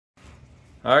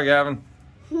All right, Gavin.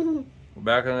 We're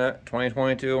back in it,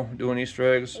 2022, doing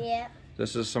Easter eggs. Yeah.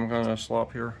 This is some kind of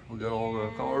slop here. We got all the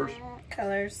colors.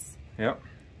 Colors. Yep.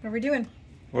 What are we doing?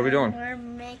 What are we doing? We're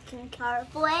making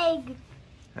colorful egg.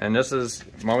 And this is,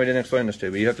 Mommy didn't explain this to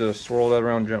you, but you have to swirl that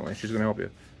around gently. She's gonna help you.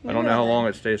 I don't know how long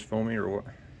it stays foamy or what.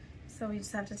 So we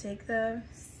just have to take the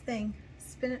thing,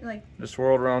 spin it like. Just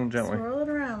swirl it around gently. Swirl it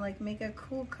around, like make a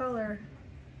cool color.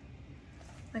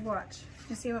 Like watch.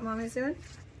 You see what Mommy's doing?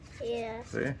 Yeah.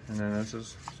 See? And then this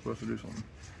is supposed to do something.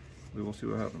 We will see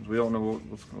what happens. We don't know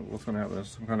what's gonna happen.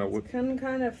 It's some kind of Some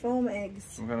kind of foam eggs.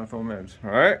 Some kind of foam eggs. All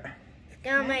right. It's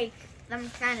gonna make some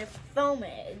kind of foam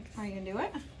egg. Are you gonna do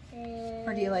it?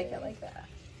 Or do you like it like that?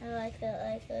 I like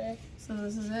it like this. So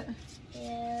this is it?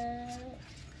 Yeah.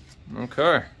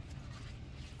 Okay.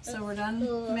 So we're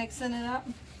done mixing it up?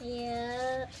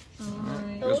 Yeah.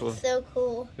 Alright. It looks so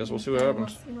cool. Guess we'll see what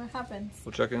happens. We'll see what happens.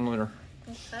 We'll check in later.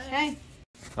 Okay.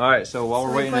 All right, so while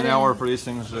we're waiting an hour for these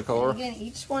things to color, Again,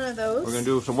 each one of those. we're gonna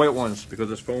do some white ones because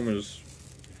this foam is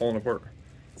falling apart.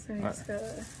 So we just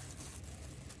gotta...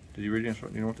 Did you read the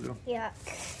instructions? Do you know what to do? Yeah.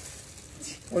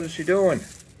 What is she doing?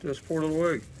 Just pour it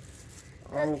away.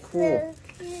 Oh, cool.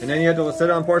 And then you have to set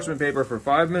it on parchment paper for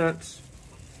 5 minutes.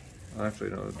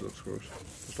 Actually, no, it looks gross.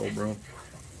 It's all brown.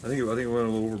 I think it went a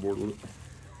little overboard with it.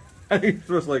 I think you're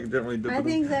supposed to like gently dip it in. I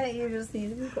think that you just need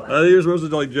to be quiet. I think you're supposed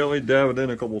to like gently dab it in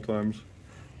a couple times.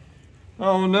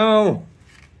 Oh no!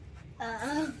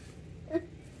 Actually,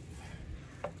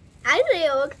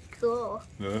 it looks cool.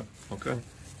 Yeah, okay.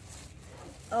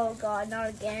 Oh god, not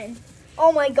again.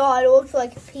 Oh my god, it looks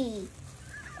like pee.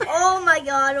 Oh my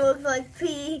god, it looks like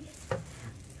pee.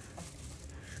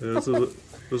 Yeah, this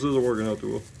isn't working out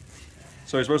too well.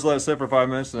 So you're supposed to let it sit for 5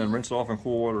 minutes and then rinse it off in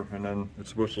cool water, and then it's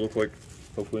supposed to look like,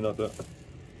 hopefully not that.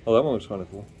 Oh, that one looks kind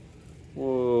of cool.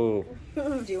 Whoa.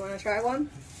 Do you want to try one?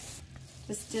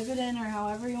 Just dip it in or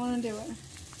however you want to do it.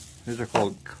 These are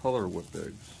called color whip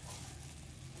eggs.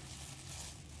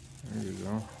 There you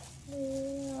go.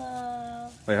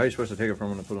 Wait, how are you supposed to take it from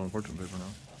when I put it on parchment paper now?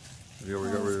 Have you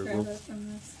already got rid of your glue?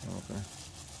 Oh, okay.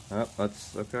 Yep,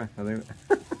 that's okay. I think.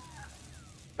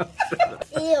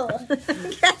 Ew.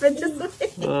 Gavin,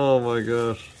 just Oh my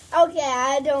gosh. Okay,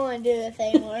 I don't want to do this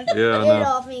anymore. Yeah, Get no. it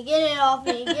off me, get it off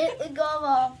me, get the gum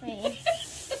off me.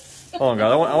 Oh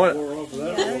God, I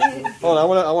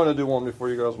want to do one before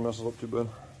you guys mess it up too bad.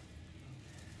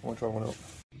 I want to try one out.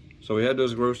 So we had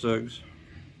those gross eggs.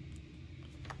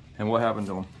 And what happened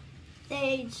to them?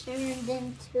 They turned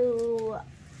into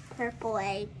purple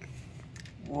eggs.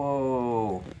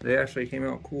 Whoa, they actually came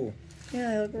out cool.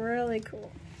 Yeah, they look really cool.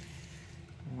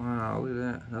 Wow, look at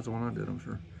that. That's the one I did, I'm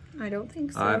sure. I don't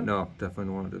think so. No, definitely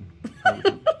the one I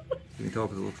did. You can tell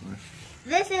because it looks nice.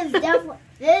 This is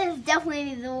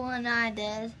definitely the one I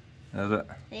did. That's it.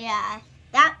 Yeah.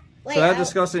 So that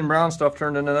disgusting brown stuff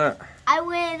turned into that. I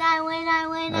win.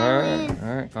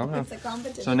 All right, calm down. It's a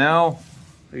competition. So now,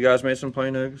 you guys made some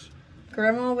plain eggs.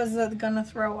 Grandma was gonna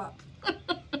throw up.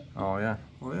 Oh yeah.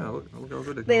 Oh yeah. Look how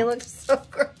good They look so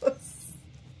gross.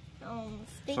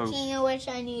 Speaking of which,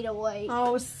 I need a wipe.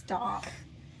 Oh, stop.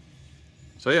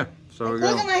 So yeah. So we're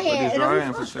Look gonna at my let these hand. dry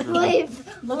and put stickers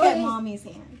on. Look at Mommy's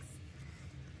hands.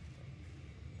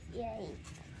 Yay.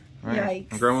 All right.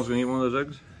 Yikes. And Grandma's gonna eat one of those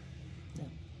eggs.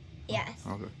 Yes.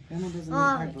 Okay. Grandma doesn't eat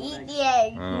Mom, hard-boiled eat eggs. the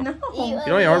egg. Oh. No. You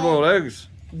don't eat hard-boiled eggs.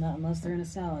 Not unless they're in a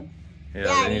salad. Yeah,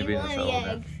 Dad, they need to eat be in one the of the salad.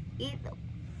 eggs.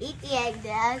 Eat the egg,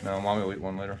 Dad. No, Mommy will eat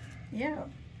one later. Yeah.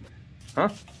 Huh?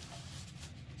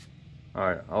 All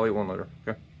right, I'll eat one later.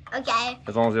 Okay. Okay.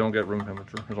 As long as they don't get room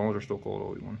temperature. As long as they're still cold,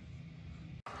 I'll eat one.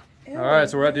 Ew, All right,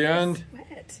 so we're at the end.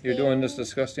 Sweat. You're doing this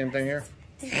disgusting thing here.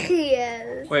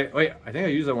 Yes. Wait. I think I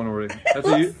used that one already.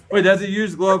 Wait, that's a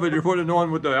used glove, and you're putting it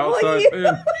on with the outside you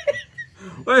in.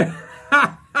 Wait.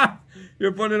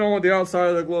 You're putting it on with the outside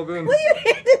of the glove in. Will you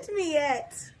hand it to me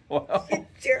yet? Wow. You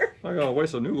jerk. I gotta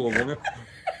waste a new glove on you.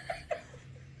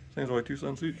 Things are like 2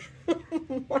 cents each.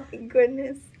 My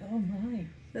goodness. Oh my.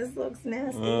 This looks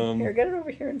nasty. Um, Here, get it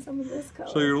over here in some of this color.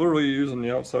 So you're literally using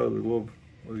the outside of the glove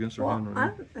against your hand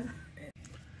right now.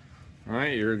 All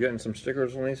right, you're getting some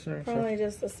stickers on these things. Probably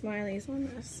just the smileys on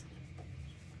this.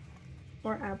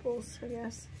 Or apples, I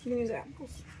guess. You can use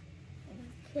apples.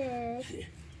 Okay.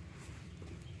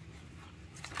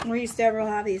 We used to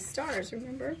have these stars,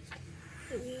 remember?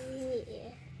 Yeah.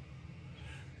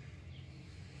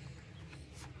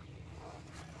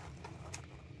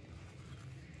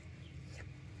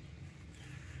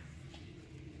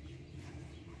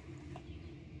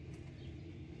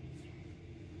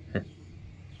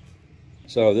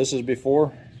 So this is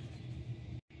before,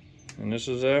 and this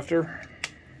is after.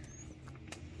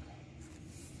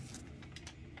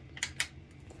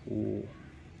 Ooh.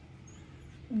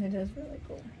 It is really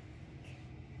cool.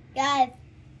 Guys,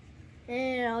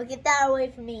 no, get that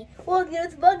away from me. Look,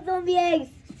 there's bugs on the eggs.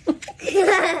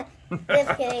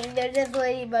 Just kidding. They're just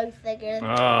ladybug stickers.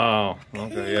 Oh,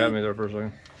 okay. You had me there for a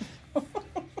second.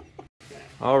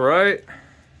 All right.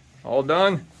 All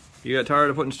done. You got tired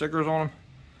of putting stickers on them?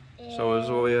 Yeah. So this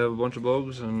is what we have, a bunch of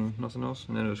bugs and nothing else.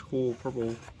 And then there's cool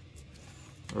purple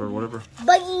or whatever.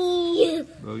 Buggy.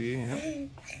 Buggy,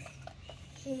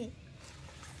 yeah.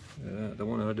 Yeah, the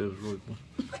one I did was really cool.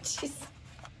 Jeez.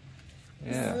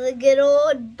 Yeah. The good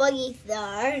old buggy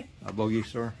star. A buggy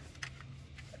star.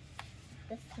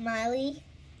 The smiley.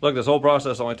 Look, this whole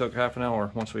process only took half an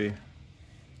hour once we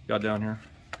got down here.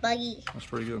 Buggy. That's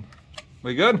pretty good.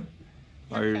 We good?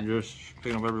 Or you're just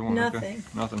picking up everyone? Nothing. Okay.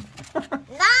 Nothing. Nothing.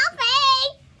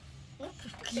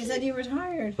 You said you were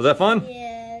tired. Was that fun?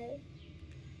 Yeah.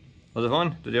 Was it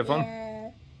fun? Did you have fun?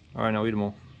 Yeah. All right, now eat them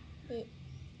all.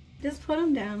 Just put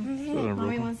them down. Those are Mommy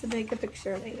broken. wants to take a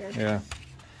picture later. Yeah.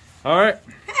 All right.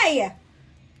 Hey!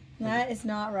 That is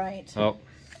not right. Oh,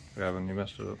 Gavin, you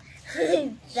messed it up.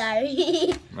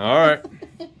 Sorry. All right.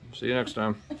 See you next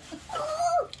time.